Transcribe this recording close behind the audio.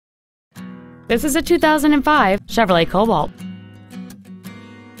This is a 2005 Chevrolet Cobalt.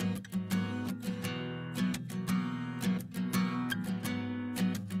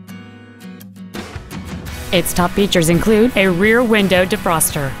 Its top features include a rear window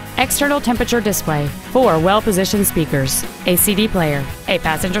defroster, external temperature display, 4 well-positioned speakers, a CD player, a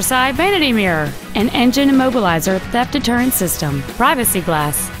passenger side vanity mirror, an engine immobilizer theft deterrent system, privacy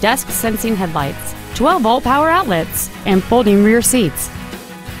glass, dusk sensing headlights, 12-volt power outlets, and folding rear seats.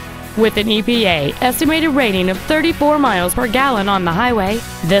 With an EPA estimated rating of 34 miles per gallon on the highway,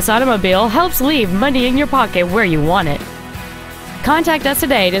 this automobile helps leave money in your pocket where you want it. Contact us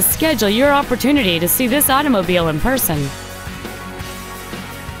today to schedule your opportunity to see this automobile in person.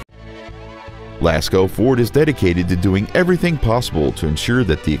 Lasco Ford is dedicated to doing everything possible to ensure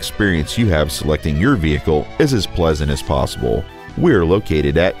that the experience you have selecting your vehicle is as pleasant as possible. We're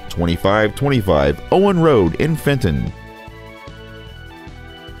located at 2525 Owen Road in Fenton.